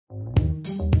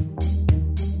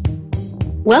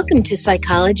Welcome to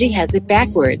Psychology Has It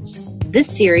Backwards.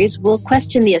 This series will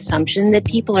question the assumption that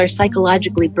people are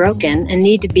psychologically broken and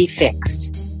need to be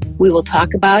fixed. We will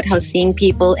talk about how seeing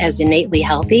people as innately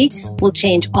healthy will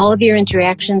change all of your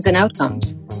interactions and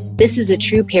outcomes. This is a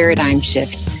true paradigm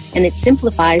shift, and it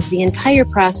simplifies the entire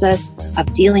process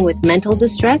of dealing with mental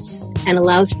distress and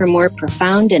allows for more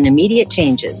profound and immediate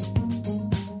changes.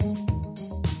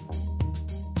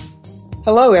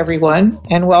 Hello, everyone,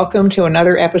 and welcome to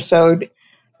another episode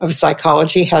of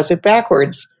Psychology Has It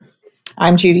Backwards.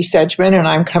 I'm Judy Sedgman, and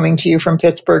I'm coming to you from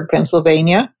Pittsburgh,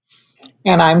 Pennsylvania.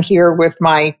 And I'm here with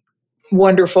my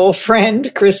wonderful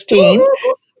friend, Christine.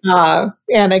 And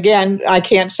again, I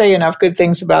can't say enough good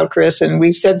things about Chris, and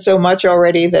we've said so much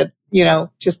already that,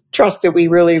 just trust that we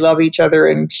really love each other,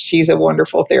 and she's a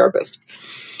wonderful therapist.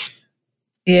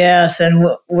 Yes,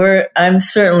 and I'm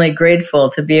certainly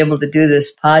grateful to be able to do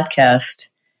this podcast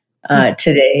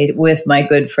today with my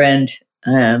good friend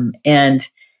and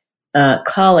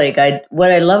colleague.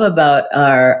 What I love about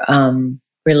our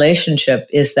relationship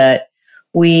is that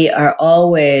we are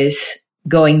always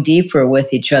going deeper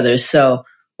with each other. So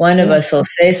one of us will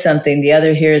say something, the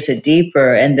other hears it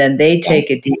deeper, and then they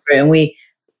take it deeper. And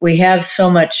we have so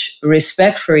much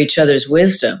respect for each other's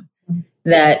wisdom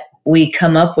that we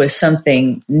come up with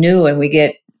something new and we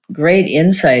get great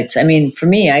insights. I mean, for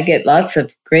me, I get lots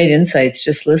of great insights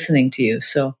just listening to you.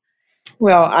 So,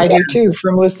 well, I do too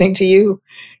from listening to you.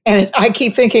 And I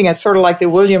keep thinking it's sort of like the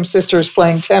Williams sisters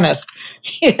playing tennis.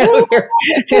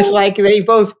 It's like they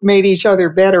both made each other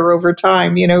better over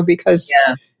time, because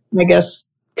I guess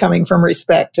coming from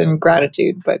respect and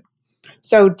gratitude. But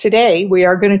so today we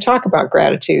are going to talk about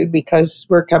gratitude because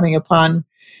we're coming upon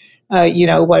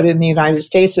what in the United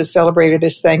States is celebrated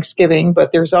as Thanksgiving,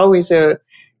 but there's always a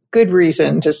good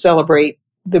reason to celebrate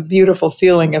the beautiful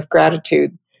feeling of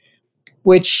gratitude,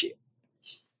 which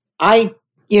I,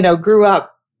 grew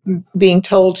up being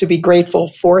told to be grateful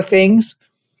for things,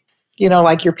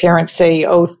 like your parents say,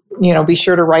 be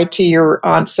sure to write to your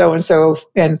aunt so-and-so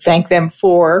and thank them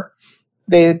for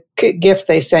the gift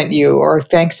they sent you, or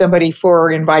thank somebody for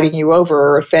inviting you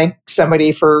over, or thank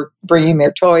somebody for bringing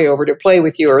their toy over to play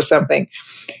with you or something.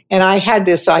 And I had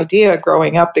this idea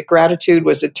growing up that gratitude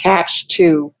was attached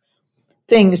to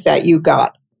things that you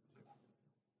got.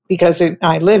 Because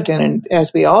I lived in,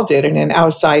 as we all did, in an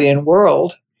outside-in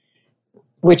world,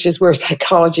 which is where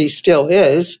psychology still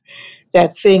is,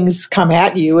 that things come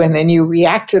at you and then you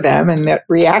react to them, and that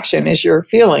reaction is your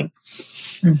feeling.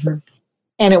 Mm-hmm.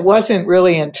 And it wasn't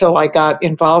really until I got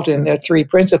involved in the 3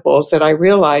 principles that I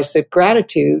realized that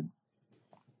gratitude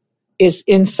is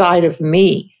inside of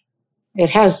me.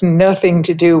 It has nothing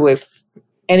to do with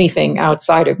anything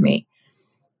outside of me.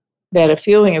 That a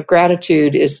feeling of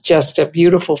gratitude is just a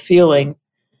beautiful feeling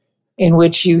in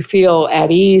which you feel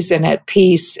at ease and at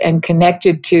peace and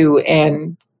connected to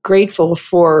and grateful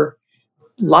for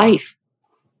life.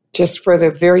 Just for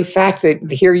the very fact that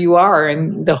here you are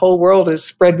and the whole world is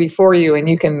spread before you and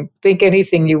you can think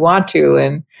anything you want to,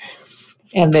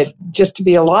 and that just to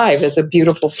be alive is a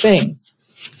beautiful thing.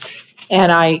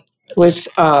 And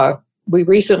we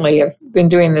recently have been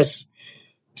doing this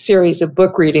series of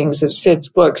book readings of Sid's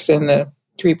books in the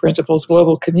 3 Principles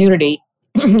Global Community.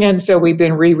 And so we've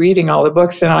been rereading all the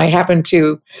books, and I happened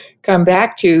to come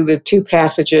back to the 2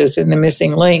 passages in The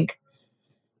Missing Link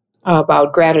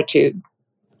about gratitude,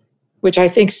 which I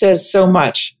think says so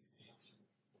much.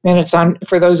 And it's on,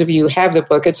 for those of you who have the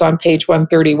book, it's on page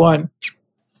 131.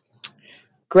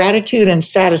 Gratitude and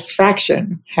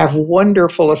satisfaction have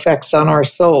wonderful effects on our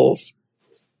souls.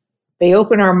 They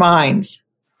open our minds,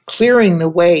 clearing the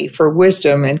way for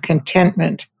wisdom and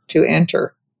contentment to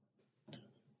enter.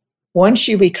 Once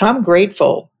you become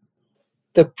grateful,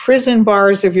 the prison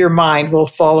bars of your mind will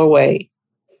fall away.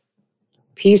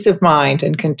 Peace of mind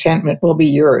and contentment will be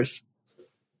yours.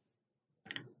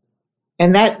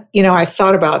 And that, I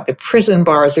thought about the prison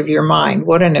bars of your mind.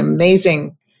 What an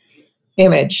amazing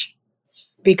image,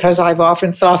 because I've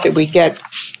often thought that we get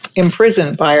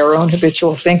imprisoned by our own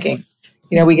habitual thinking.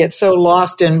 We get so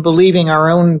lost in believing our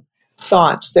own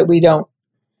thoughts that we don't,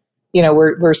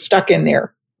 we're stuck in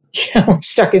there. We're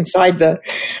stuck inside the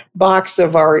box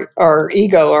of our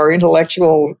ego, our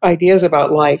intellectual ideas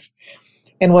about life.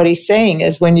 And what he's saying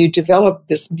is when you develop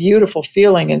this beautiful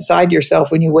feeling inside yourself,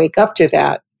 when you wake up to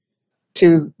that,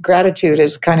 to gratitude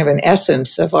as kind of an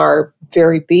essence of our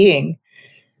very being,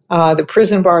 the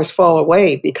prison bars fall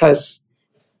away because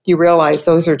you realize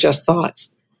those are just thoughts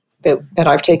that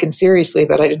I've taken seriously,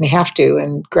 but I didn't have to.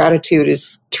 And gratitude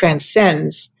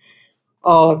transcends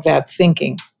all of that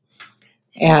thinking.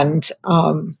 And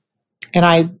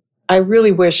I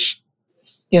really wish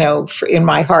in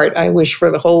my heart, I wish for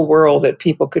the whole world that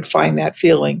people could find that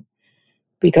feeling,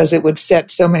 because it would set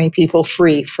so many people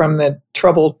free from the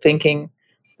troubled thinking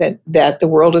that the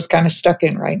world is kind of stuck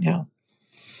in right now.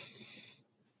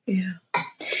 Yeah.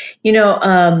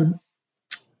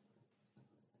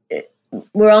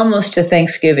 We're almost to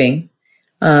Thanksgiving.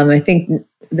 I think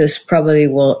this probably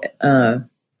will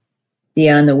be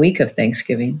on the week of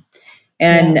Thanksgiving.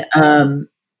 And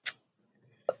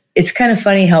it's kind of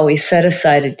funny how we set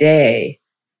aside a day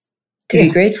to be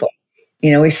grateful.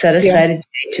 We set aside a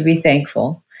day to be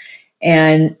thankful.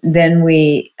 And then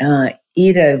we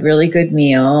eat a really good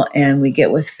meal, and we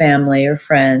get with family or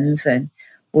friends, and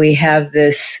we have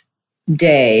this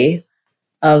day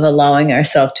of allowing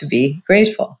ourselves to be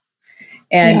grateful.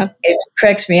 And it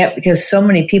cracks me up because so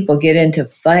many people get into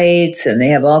fights and they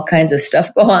have all kinds of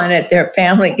stuff go on at their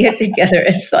family get together.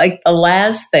 It's like the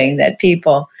last thing that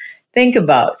people think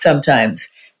about sometimes.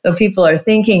 So people are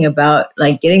thinking about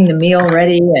like getting the meal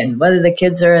ready and whether the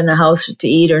kids are in the house to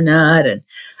eat or not, and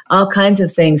all kinds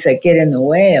of things that get in the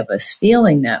way of us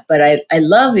feeling that. But I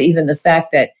love even the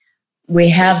fact that we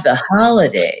have the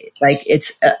holiday. Like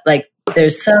it's like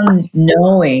there's some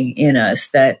knowing in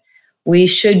us that we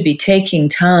should be taking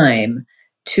time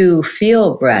to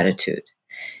feel gratitude.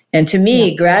 And to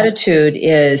me, gratitude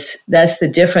that's the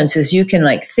difference, is you can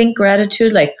like think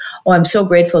gratitude, like, oh, I'm so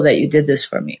grateful that you did this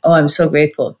for me. Oh, I'm so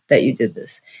grateful that you did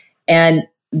this. And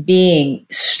being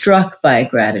struck by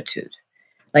gratitude,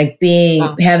 like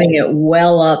having it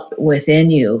well up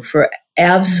within you for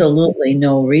absolutely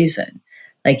no reason.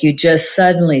 Like you just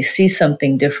suddenly see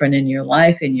something different in your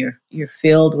life, and you're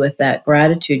filled with that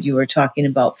gratitude you were talking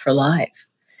about for life.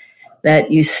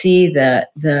 That you see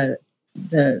the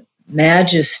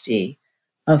majesty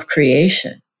of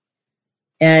creation,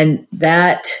 and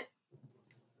that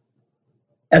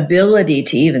ability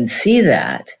to even see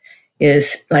that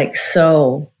is like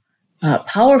so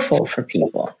powerful for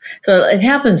people. So it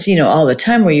happens, all the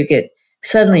time where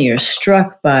suddenly you're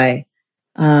struck by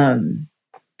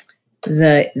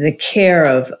the care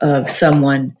of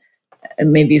someone.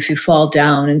 Maybe if you fall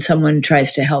down and someone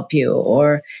tries to help you,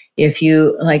 or if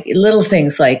you like little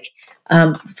things like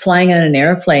flying on an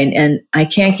airplane and I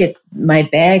can't get my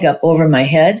bag up over my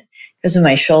head because of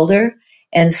my shoulder.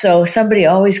 And so somebody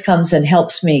always comes and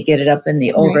helps me get it up in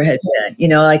the overhead bin.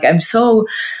 Like I'm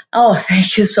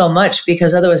thank you so much,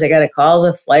 because otherwise I got to call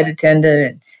the flight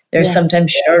attendant, and they're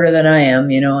sometimes shorter than I am,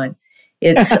 and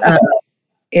it's,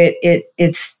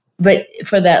 it's, but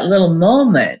for that little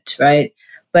moment, right?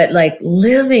 But like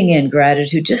living in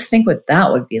gratitude, just think what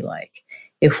that would be like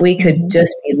if we could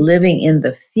just be living in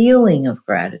the feeling of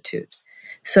gratitude,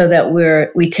 so that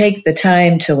we take the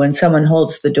time to, when someone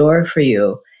holds the door for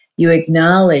you, you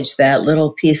acknowledge that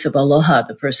little piece of aloha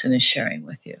the person is sharing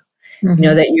with you.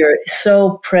 That you're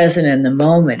so present in the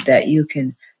moment that you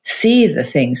can see the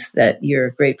things that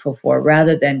you're grateful for,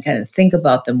 rather than kind of think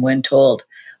about them when told,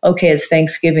 okay, it's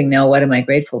Thanksgiving now, what am I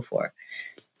grateful for?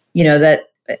 That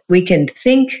we can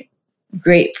think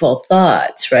grateful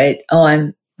thoughts, right? Oh,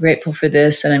 I'm grateful for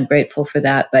this and I'm grateful for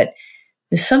that. But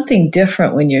there's something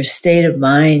different when your state of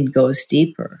mind goes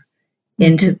deeper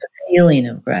into the feeling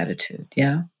of gratitude.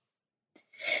 Yeah.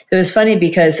 It was funny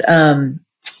because,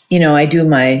 I do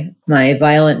my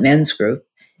violent men's group,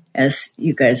 as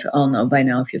you guys all know by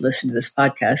now if you listen to this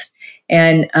podcast.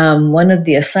 And one of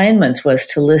the assignments was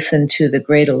to listen to The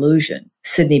Great Illusion,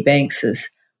 Sydney Banks's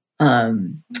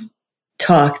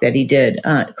talk that he did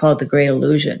called The Great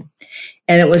Illusion.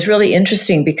 And it was really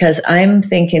interesting because I'm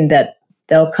thinking that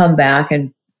they'll come back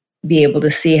and be able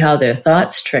to see how their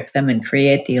thoughts trick them and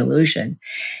create the illusion.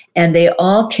 And they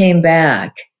all came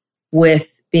back with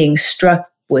being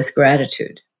struck with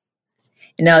gratitude.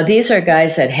 Now, these are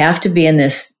guys that have to be in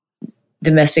this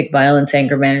domestic violence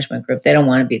anger management group. They don't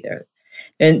want to be there.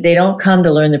 And they don't come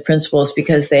to learn the principles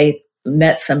because they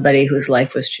met somebody whose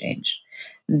life was changed.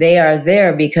 They are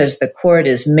there because the court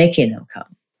is making them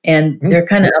come. And they're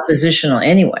kind of oppositional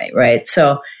anyway, right?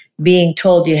 So being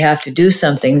told you have to do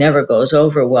something never goes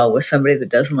over well with somebody that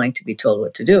doesn't like to be told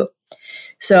what to do.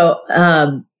 So,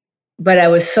 but I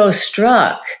was so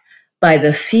struck by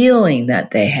the feeling that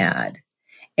they had.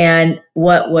 And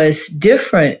what was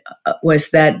different was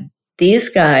that these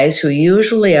guys, who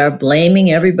usually are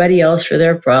blaming everybody else for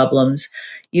their problems,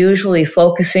 usually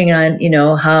focusing on,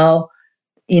 how,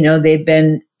 they've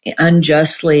been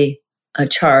unjustly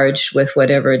charged with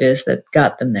whatever it is that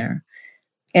got them there.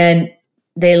 And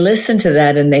they listened to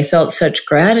that and they felt such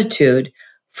gratitude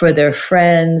for their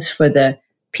friends, for the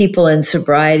people in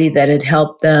sobriety that had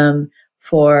helped them,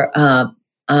 for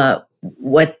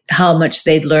how much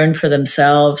they'd learned for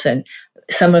themselves, and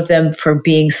some of them for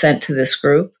being sent to this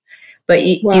group, but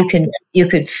you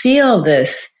could feel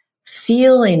this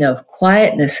feeling of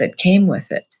quietness that came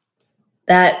with it.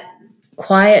 That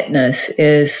quietness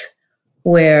is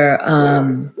where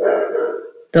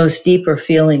those deeper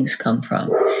feelings come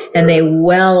from, and they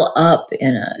well up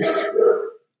in us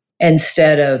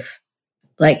instead of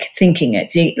like thinking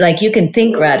it. Like you can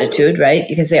think gratitude, right?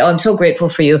 You can say, oh, I'm so grateful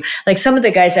for you. Like some of the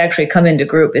guys actually come into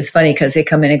group. It's funny because they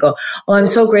come in and go, oh, I'm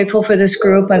so grateful for this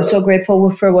group. I'm so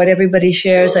grateful for what everybody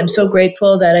shares. I'm so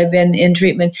grateful that I've been in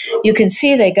treatment. You can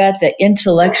see they got the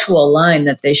intellectual line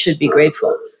that they should be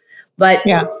grateful, but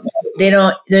they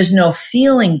don't, there's no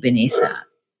feeling beneath that.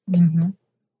 Mm-hmm.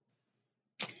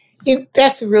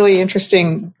 That's a really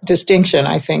interesting distinction,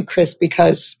 I think, Chris,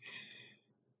 because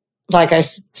like I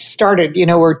started,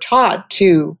 we're taught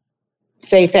to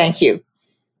say thank you.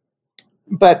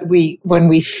 But when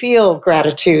we feel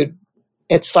gratitude,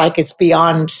 it's like it's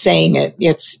beyond saying it.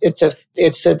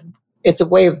 It's a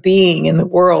way of being in the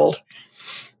world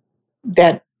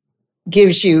that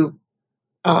gives you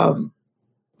a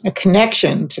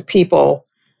connection to people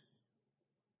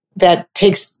that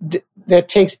takes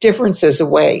differences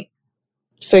away.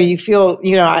 So you feel,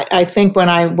 I think when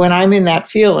I'm in that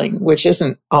feeling, which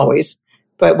isn't always,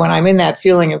 but when I'm in that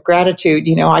feeling of gratitude,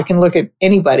 I can look at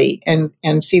anybody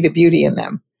and see the beauty in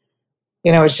them.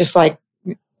 It's just like,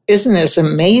 isn't this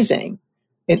amazing?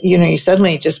 You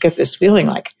suddenly just get this feeling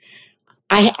like,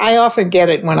 I often get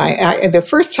it when the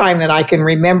first time that I can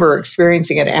remember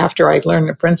experiencing it after I learned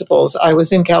the principles, I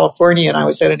was in California and I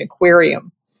was at an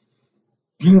aquarium.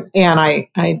 And I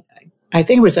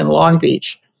think it was in Long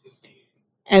Beach.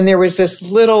 And there was this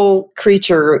little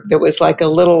creature that was like a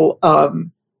little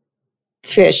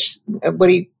fish.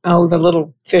 The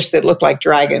little fish that looked like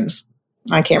dragons.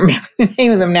 I can't remember the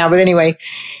name of them now, but anyway,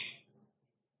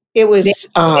 it was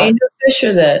angel fish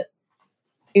or the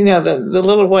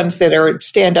little ones that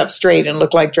stand up straight and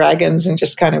look like dragons and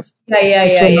just kind of yeah.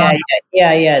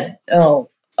 Oh,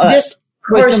 this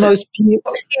was horses. The most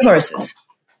beautiful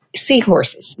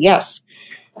seahorses. Yes.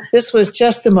 This was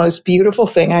just the most beautiful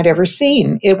thing I'd ever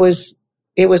seen. It was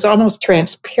almost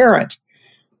transparent,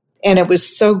 and it was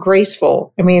so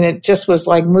graceful. I mean, it just was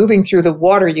like moving through the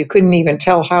water. You couldn't even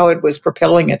tell how it was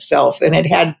propelling itself, and it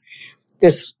had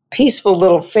this peaceful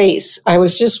little face. I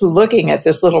was just looking at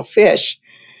this little fish,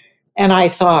 and I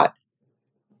thought,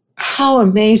 how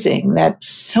amazing that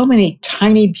so many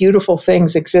tiny, beautiful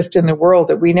things exist in the world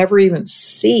that we never even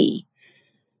see,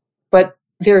 but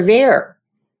they're there.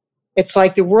 It's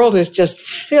like the world is just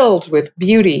filled with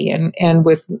beauty and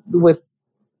with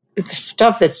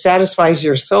stuff that satisfies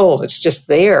your soul. It's just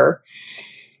there.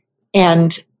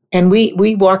 And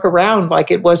we walk around like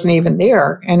it wasn't even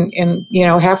there. And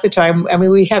half the time, I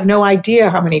mean, we have no idea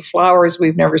how many flowers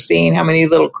we've never seen, how many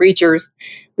little creatures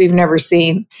we've never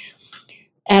seen.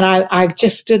 And I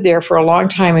just stood there for a long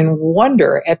time in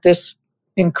wonder at this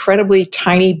incredibly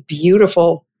tiny,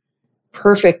 beautiful,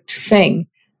 perfect thing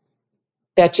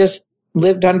that just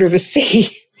lived under the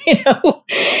sea, and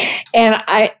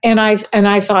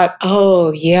I thought,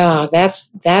 oh yeah, that's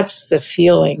the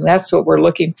feeling. That's what we're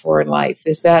looking for in life,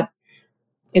 is that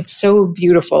it's so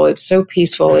beautiful. It's so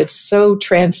peaceful. It so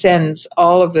transcends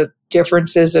all of the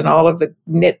differences and all of the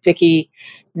nitpicky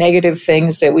negative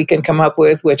things that we can come up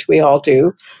with, which we all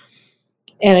do.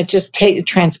 And it just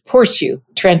transports you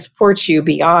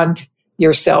beyond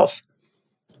yourself.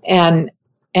 And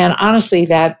honestly,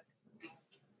 that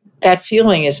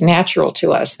feeling is natural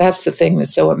to us. That's the thing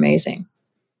that's so amazing.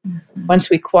 Mm-hmm. Once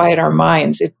we quiet our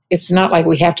minds, it's not like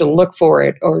we have to look for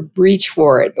it or reach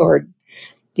for it or,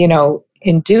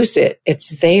 induce it. It's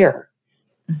there.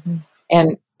 Mm-hmm.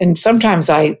 And sometimes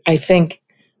I think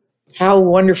how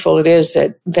wonderful it is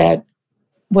that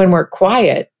when we're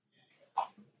quiet,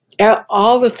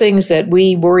 all the things that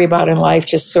we worry about in life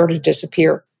just sort of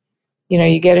disappear.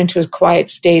 You get into a quiet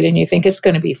state and you think it's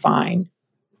going to be fine.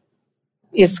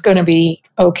 It's going to be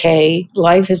okay.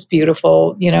 Life is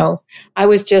beautiful. I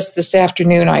was just this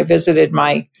afternoon, I visited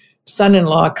my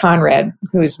son-in-law, Conrad,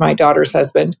 who's my daughter's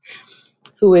husband,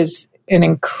 who is an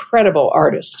incredible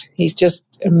artist. He's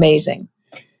just amazing.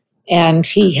 And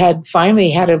he had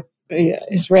finally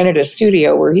he's rented a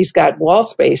studio where he's got wall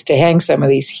space to hang some of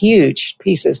these huge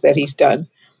pieces that he's done.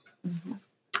 Mm-hmm.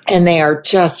 And they are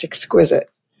just exquisite.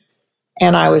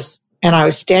 And I was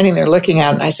standing there looking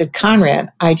at it, and I said, Conrad,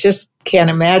 I just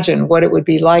can't imagine what it would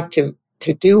be like to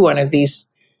do one of these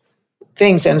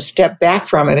things and step back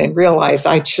from it and realize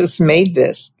I just made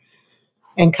this.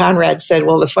 And Conrad said,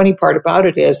 well, the funny part about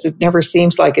it is it never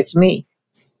seems like it's me.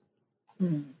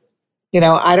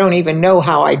 I don't even know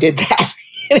how I did that.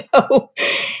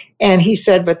 And he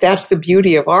said, but that's the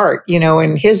beauty of art,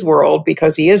 in his world,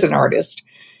 because he is an artist.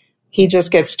 He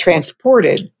just gets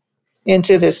transported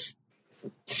into this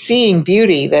seeing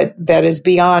beauty that is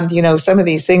beyond, some of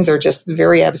these things are just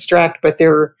very abstract, but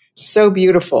they're so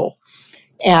beautiful.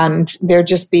 And they're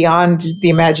just beyond the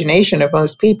imagination of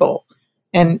most people.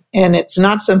 And it's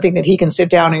not something that he can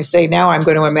sit down and say, now I'm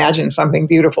going to imagine something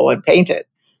beautiful and paint it.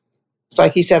 It's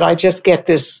like he said, I just get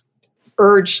this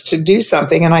urge to do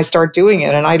something and I start doing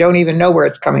it and I don't even know where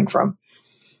it's coming from.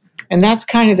 And that's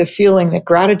kind of the feeling that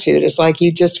gratitude is like.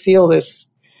 You just feel this,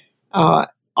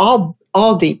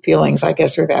 all deep feelings, I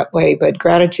guess, are that way. But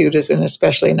gratitude is an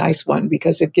especially nice one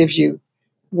because it gives you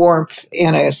warmth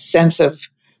and a sense of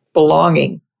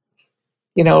belonging,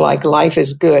 like life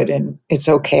is good and it's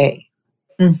okay.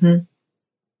 Mm-hmm.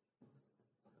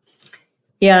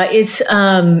 Yeah, it's,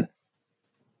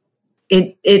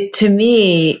 it to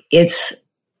me,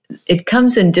 it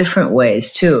comes in different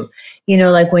ways too.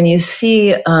 Like when you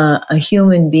see a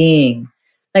human being,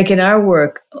 like in our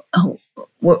work,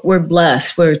 we're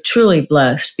blessed. We're truly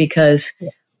blessed because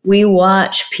we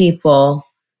watch people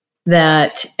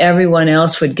that everyone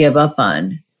else would give up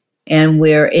on, and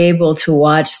we're able to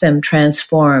watch them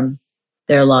transform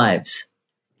their lives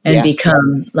and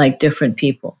become like different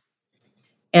people.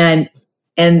 And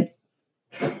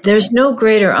there's no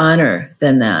greater honor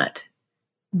than that.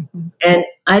 Mm-hmm. And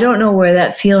I don't know where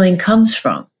that feeling comes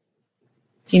from,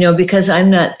 because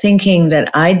I'm not thinking that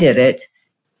I did it,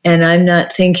 and I'm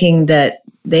not thinking that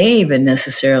they even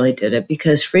necessarily did it,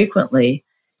 because frequently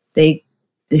they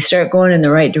start going in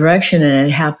the right direction and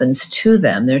it happens to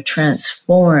them. They're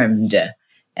transformed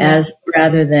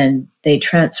rather than they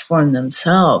transform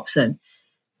themselves. And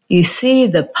you see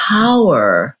the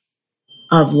power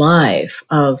of life,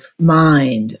 of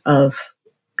mind, of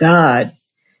God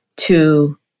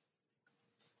to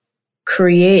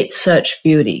create such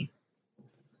beauty.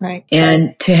 Right.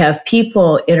 And to have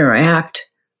people interact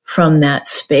from that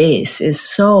space is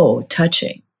so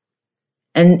touching.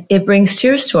 And it brings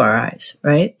tears to our eyes,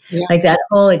 right? Yeah. Like that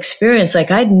whole experience,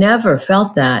 like I'd never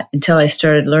felt that until I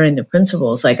started learning the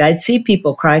principles. Like I'd see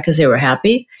people cry because they were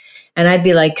happy. And I'd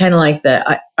be like, kind of like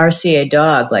the RCA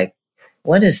dog, like,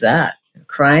 what is that? They're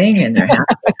crying and they're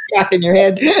happy. Talk in your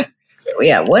head.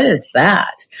 Yeah, what is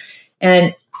that?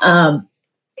 And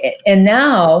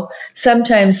now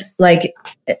sometimes, like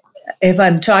if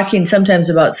I'm talking sometimes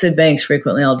about Sid Banks,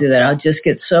 frequently I'll do that. I'll just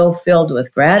get so filled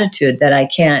with gratitude that I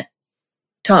can't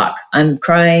talk. I'm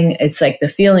crying. It's like the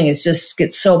feeling is just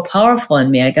gets so powerful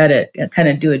in me. I got to kind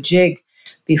of do a jig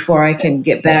before I can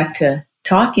get back to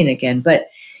talking again. But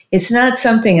it's not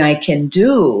something I can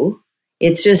do.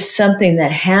 It's just something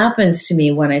that happens to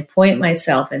me when I point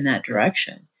myself in that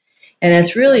direction. And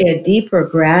it's really a deeper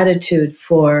gratitude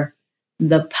for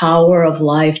the power of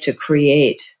life to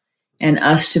create and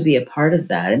us to be a part of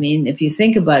that. I mean, if you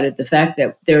think about it, the fact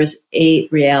that there's a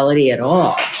reality at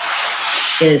all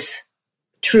is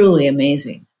truly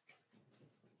amazing.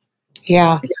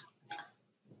 Yeah.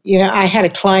 I had a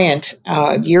client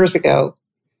years ago,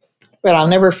 but I'll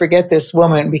never forget this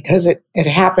woman because it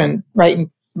happened right,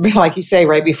 like you say,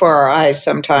 right before our eyes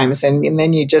sometimes. And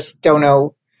then you just don't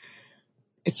know.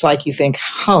 It's like you think,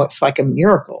 oh, it's like a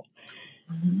miracle.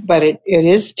 Mm-hmm. But it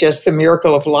is just the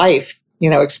miracle of life,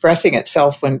 expressing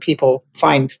itself when people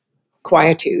find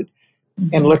quietude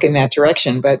and look in that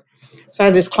direction. But so I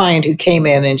had this client who came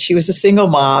in and she was a single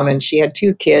mom and she had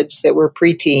 2 kids that were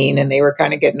preteen and they were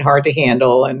kind of getting hard to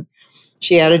handle. And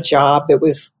she had a job that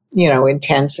was,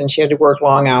 intense and she had to work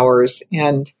long hours.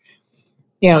 And,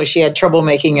 she had trouble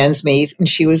making ends meet and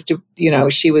she was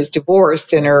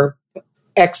divorced and her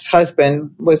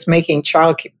ex-husband was making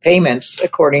child payments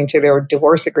according to their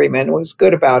divorce agreement and was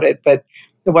good about it, but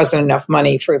there wasn't enough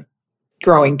money for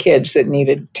growing kids that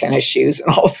needed tennis shoes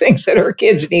and all the things that her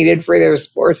kids needed for their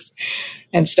sports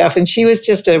and stuff. And she was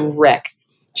just a wreck.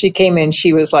 She came in,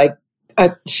 she was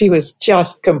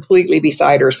just completely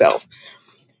beside herself.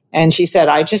 And she said,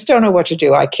 I just don't know what to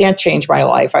do. I can't change my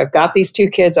life. I've got these 2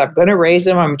 kids. I'm going to raise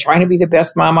them. I'm trying to be the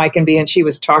best mom I can be. And she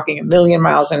was talking a million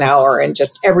miles an hour and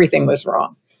just everything was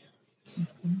wrong.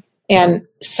 Mm-hmm. And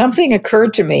something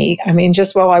occurred to me. I mean,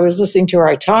 just while I was listening to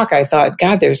her talk, I thought,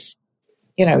 God, there's,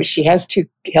 she has 2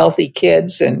 healthy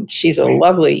kids and she's a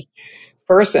lovely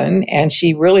person and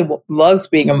she really loves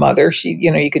being a mother. She,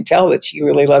 you could tell that she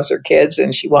really loves her kids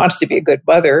and she wants to be a good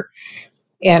mother.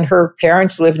 And her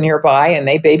parents live nearby and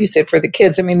they babysit for the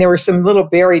kids. I mean, there were some little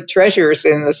buried treasures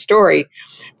in the story,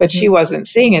 but she wasn't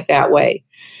seeing it that way.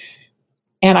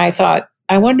 And I thought,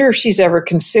 I wonder if she's ever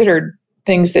considered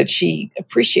things that she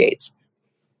appreciates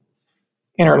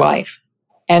in her life.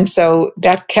 And so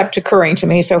that kept occurring to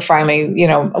me. So finally,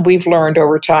 we've learned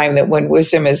over time that when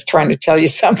wisdom is trying to tell you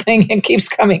something, it keeps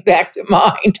coming back to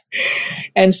mind.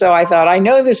 And so I thought, I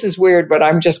know this is weird, but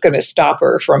I'm just going to stop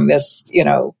her from this,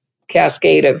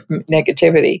 cascade of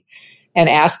negativity and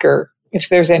ask her if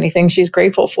there's anything she's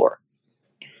grateful for.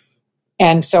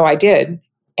 And so I did.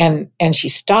 And she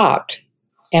stopped.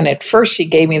 And at first she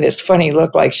gave me this funny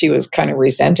look like she was kind of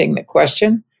resenting the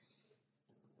question.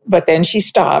 But then she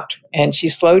stopped and she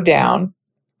slowed down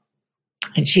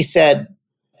and she said,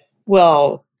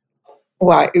 well,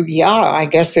 yeah, I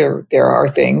guess there are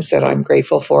things that I'm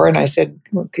grateful for. And I said,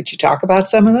 well, could you talk about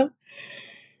some of them?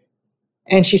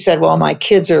 And she said, well, my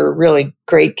kids are really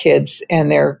great kids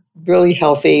and they're really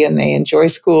healthy and they enjoy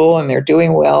school and they're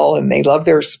doing well and they love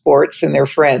their sports and their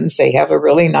friends. They have a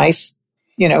really nice,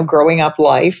 growing up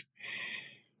life.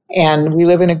 And we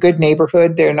live in a good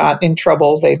neighborhood. They're not in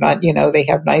trouble. They're not, they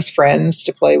have nice friends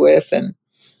to play with. And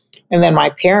then my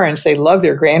parents, they love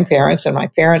their grandparents, and my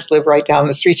parents live right down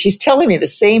the street. She's telling me the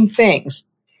same things.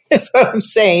 That's what I'm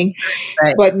saying.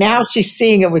 Right. But now she's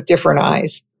seeing it with different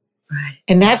eyes. Right.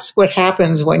 And that's what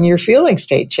happens when your feeling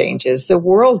state changes. The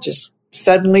world just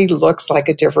suddenly looks like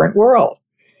a different world.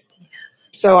 Yes.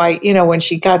 So when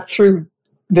she got through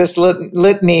this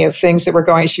litany of things that were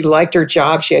going, she liked her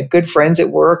job. She had good friends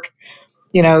at work.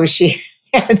 She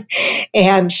had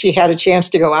a chance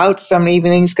to go out some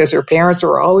evenings because her parents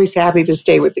were always happy to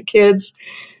stay with the kids.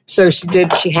 So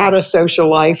she had a social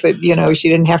life that, she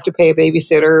didn't have to pay a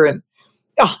babysitter, and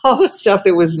all the stuff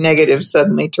that was negative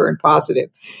suddenly turned positive.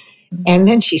 And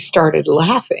then she started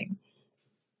laughing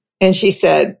and she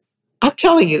said, I'm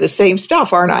telling you the same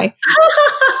stuff, aren't I?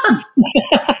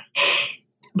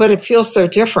 But it feels so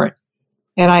different.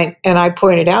 And I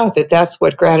pointed out that that's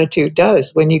what gratitude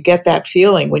does. When you get that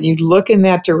feeling, when you look in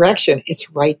that direction,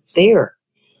 it's right there.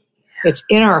 It's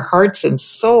in our hearts and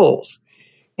souls.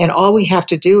 And all we have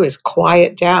to do is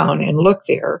quiet down and look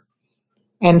there.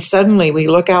 And suddenly we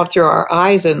look out through our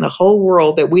eyes, and the whole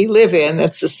world that we live in,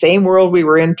 that's the same world we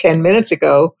were in 10 minutes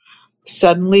ago,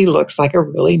 suddenly looks like a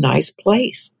really nice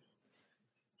place.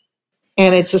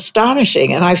 And it's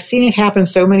astonishing. And I've seen it happen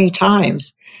so many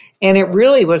times. And it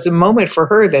really was a moment for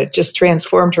her that just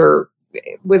transformed her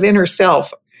within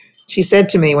herself. She said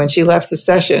to me when she left the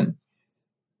session,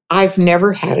 I've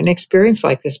never had an experience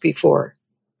like this before.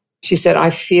 She said,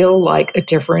 I feel like a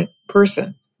different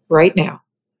person right now.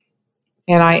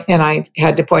 And I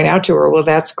had to point out to her, well,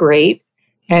 that's great.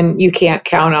 And you can't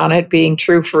count on it being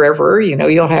true forever.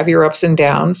 You'll have your ups and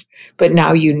downs, but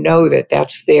now that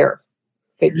that's there,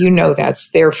 that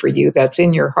that's there for you. That's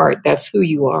in your heart. That's who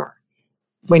you are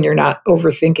when you're not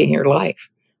overthinking your life.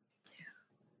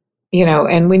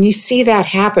 And when you see that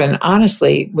happen,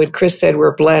 honestly, when Chris said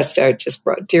we're blessed, I just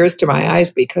brought tears to my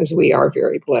eyes because we are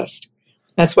very blessed.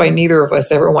 That's why neither of us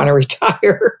ever want to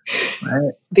retire,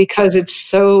 right? Because it's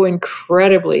so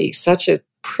incredibly such a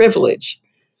privilege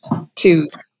to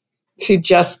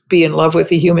just be in love with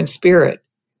the human spirit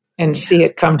and see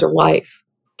it come to life.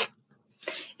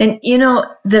 And,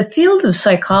 the field of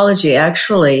psychology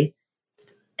actually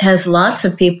has lots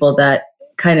of people that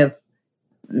kind of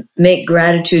make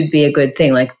gratitude be a good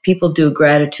thing. Like people do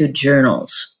gratitude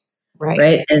journals,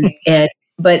 right?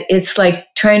 But it's like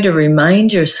trying to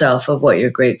remind yourself of what you're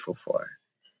grateful for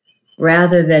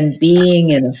rather than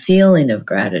being in a feeling of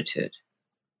gratitude.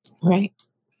 Right.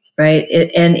 Right.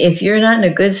 And if you're not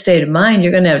in a good state of mind,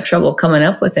 you're going to have trouble coming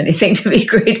up with anything to be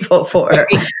grateful for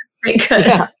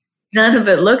because none of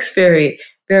it looks very,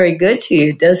 very good to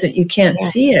you. You can't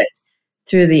see it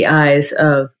through the eyes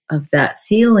of that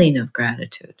feeling of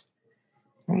gratitude.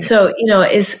 Right. So,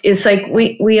 it's like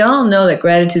we all know that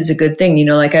gratitude is a good thing.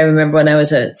 Like I remember when I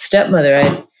was a stepmother, I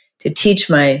had to teach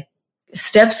my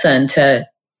stepson to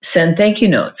send thank you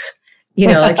notes.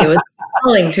 Like it was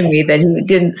calling to me that he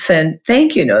didn't send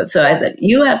thank you notes. So I thought,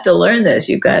 you have to learn this.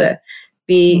 You've got to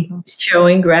be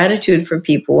showing gratitude for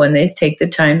people when they take the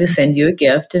time to send you a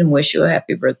gift and wish you a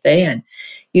happy birthday. And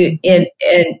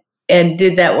and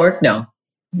did that work? No.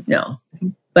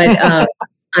 But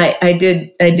I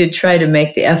did try to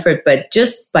make the effort, but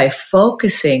just by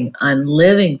focusing on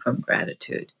living from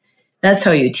gratitude, that's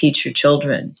how you teach your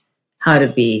children how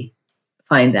to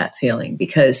find that feeling,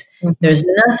 because there's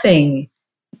nothing,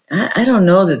 I don't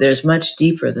know that there's much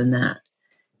deeper than that.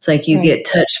 It's like you get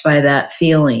touched by that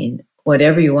feeling,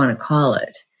 whatever you want to call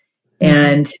it,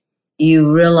 and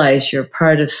you realize you're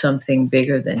part of something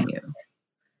bigger than you,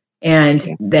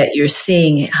 and that you're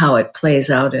seeing how it plays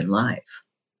out in life.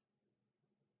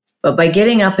 But by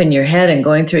getting up in your head and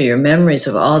going through your memories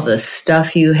of all the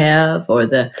stuff you have or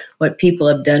what people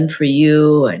have done for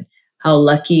you and how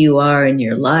lucky you are in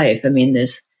your life. I mean,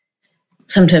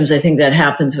 sometimes I think that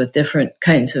happens with different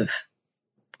kinds of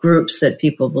groups that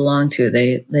people belong to.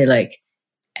 They like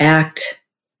act.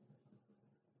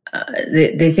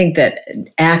 They think that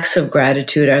acts of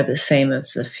gratitude are the same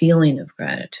as the feeling of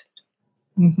gratitude.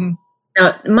 Mm-hmm.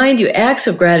 Now, mind you, acts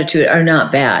of gratitude are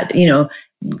not bad.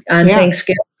 On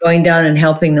Thanksgiving, going down and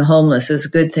helping the homeless is a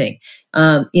good thing.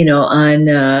 On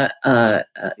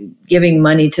giving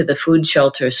money to the food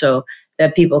shelter so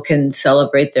that people can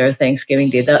celebrate their Thanksgiving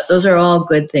Day. Those are all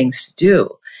good things to do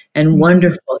and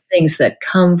wonderful things that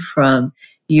come from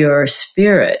your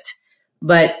spirit.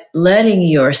 But letting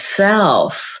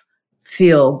yourself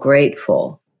feel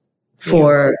grateful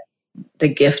for the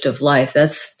gift of life,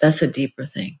 that's a deeper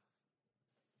thing.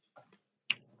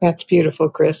 That's beautiful,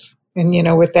 Chris. And,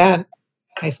 with that,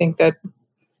 I think that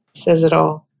says it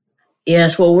all.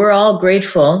 Yes, well, we're all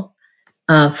grateful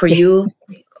for you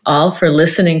all for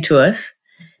listening to us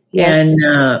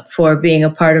and for being a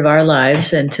part of our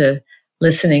lives and to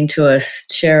listening to us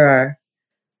share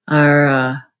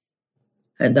our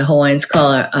the Hawaiians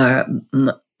call our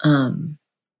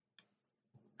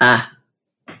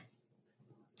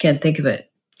can't think of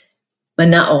it,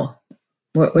 mana'o.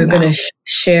 We're going to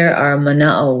share our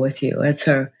mana'o with you. It's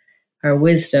our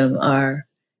wisdom, our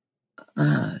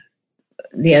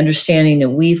the understanding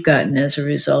that we've gotten as a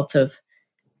result of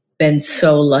been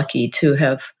so lucky to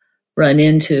have run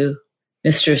into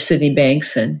Mr. Sydney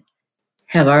Banks and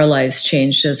have our lives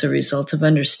changed as a result of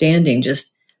understanding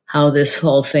just how this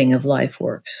whole thing of life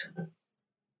works.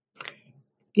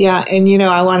 Yeah, and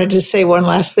I wanted to say one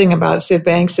last thing about Sid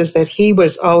Banks is that he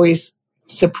was always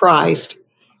surprised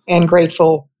and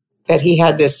grateful that he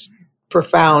had this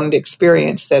profound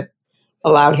experience that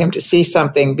allowed him to see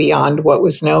something beyond what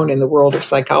was known in the world of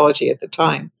psychology at the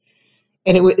time.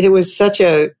 And it was such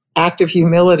a act of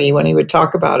humility when he would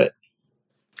talk about it.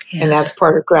 Yes. And that's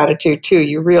part of gratitude too.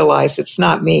 You realize it's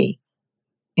not me.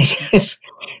 It's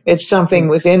something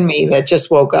within me that just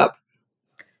woke up.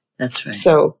 That's right.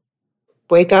 So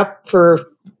wake up for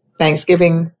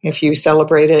Thanksgiving if you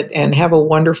celebrate it, and have a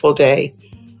wonderful day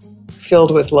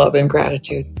filled with love and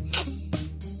gratitude.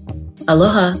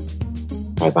 Aloha.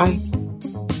 Bye-bye.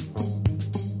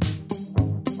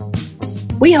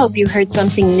 We hope you heard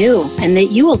something new and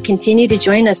that you will continue to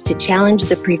join us to challenge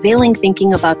the prevailing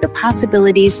thinking about the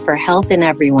possibilities for health in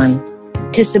everyone.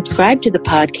 To subscribe to the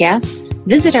podcast,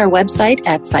 visit our website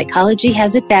at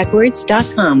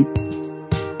psychologyhasitbackwards.com.